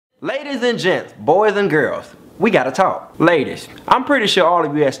Ladies and gents, boys and girls, we gotta talk. Ladies, I'm pretty sure all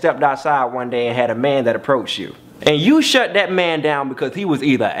of you had stepped outside one day and had a man that approached you. And you shut that man down because he was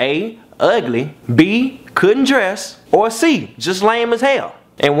either A, ugly, B, couldn't dress, or C, just lame as hell.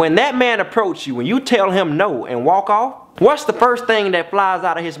 And when that man approached you and you tell him no and walk off, what's the first thing that flies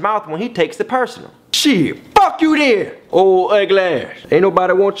out of his mouth when he takes it personal? Shit, fuck you then, old ugly ass. Ain't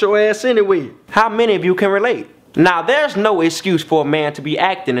nobody want your ass anyway. How many of you can relate? Now there's no excuse for a man to be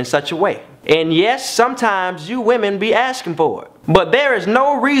acting in such a way. And yes, sometimes you women be asking for it. But there is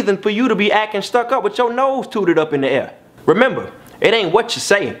no reason for you to be acting stuck up with your nose tooted up in the air. Remember, it ain't what you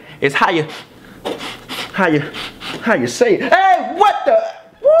say, it's how you say it. Hey, what the?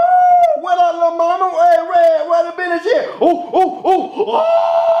 Woo! What up, little mama? Hey, Red, what the business here?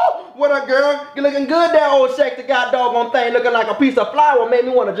 Oh! What up, girl? You looking good, that old sexy god doggone thing, looking like a piece of flour, made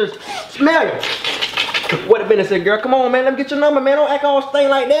me want to just smell you. What a business here, girl. Come on, man. Let me get your number, man. Don't act all stink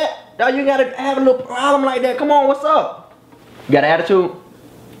like that. Dog, you gotta have a little problem like that. Come on, what's up? You got an attitude?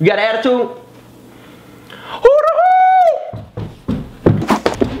 You got an attitude?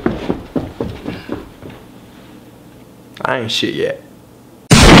 I ain't shit yet.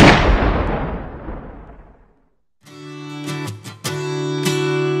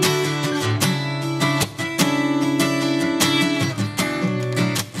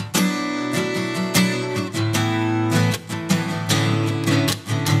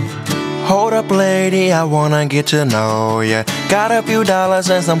 Hold up, lady, I wanna get to know ya. Got a few dollars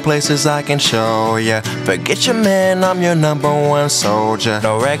and some places I can show ya. Forget your man, I'm your #1 soldier.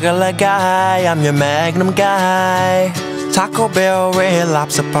 No regular guy, I'm your Magnum guy. Taco Bell, Red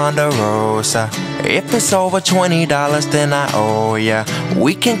Lobster, Ponderosa. If it's over $20, then I owe ya.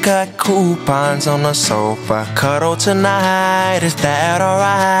 We can cut coupons on the sofa. Cuddle tonight, is that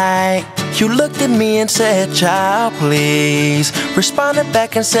alright? You looked at me and said, child, please. Responded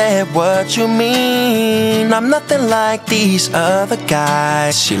back and said, what you mean? I'm nothing like these other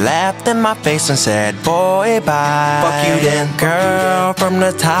guys. She laughed in my face and said, boy, bye. Fuck you then, girl, from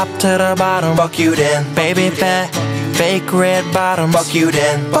the top to the bottom. Fuck you then, baby fat, fake red bottoms. Fuck you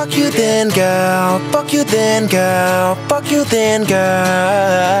then, fuck you then, girl. Fuck you then, girl. Fuck you then,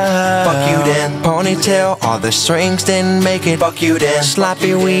 girl. Fuck you then, ponytail, all the strings didn't make it. Fuck you then,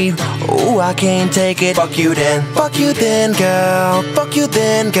 sloppy weave, ooh, I can't take it. Fuck you then, fuck you then, girl. Fuck you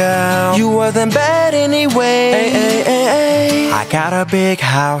then, girl. You wasn't bad anyway. Hey, hey, hey, hey. I got a big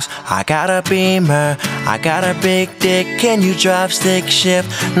house, I got a Beamer, I got a big dick. Can you drive stick shift?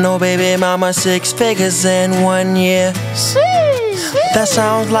 No, baby mama, 6 figures in 1 year. That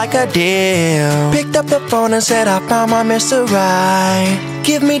sounds like a deal. Picked up the phone and said I found my Mr. Right.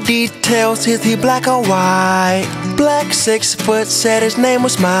 Give me details, is he black or white? Black, 6 foot, said his name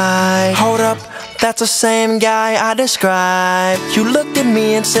was Mike. Hold up, that's the same guy I described. You looked at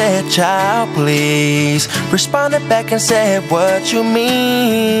me and said, child, please. Responded back and said, what you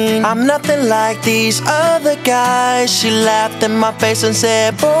mean? I'm nothing like these other guys. She laughed in my face and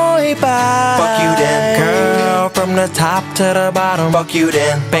said, boy, bye. Fuck you then, girl, from the top to the bottom. Fuck you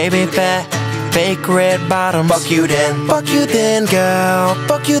then, baby fat, fake red bottoms. Fuck you then, fuck you then, girl.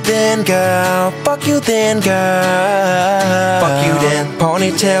 Fuck you then, girl. Fuck you then, girl. Fuck you then,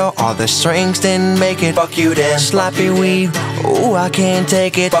 ponytail, all the strings didn't make it. Fuck you then, sloppy weave, ooh, I can't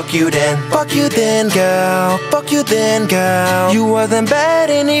take it. Fuck you then, fuck you then, girl. Fuck you then, girl. You wasn't bad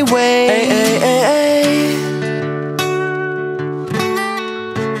anyway. Hey, hey, hey, hey.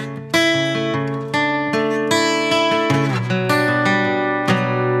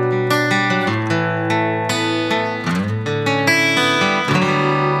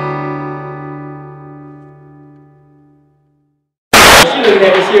 Looking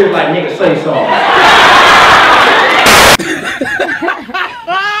at this here like nigga say so.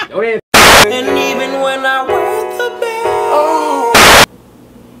 Go ahead. And even when I wear the belt.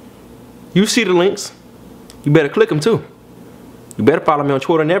 You see the links. You better click them too. You better follow me on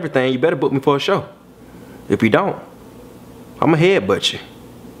Twitter and everything. You better book me for a show. If you don't, I'ma headbutt you.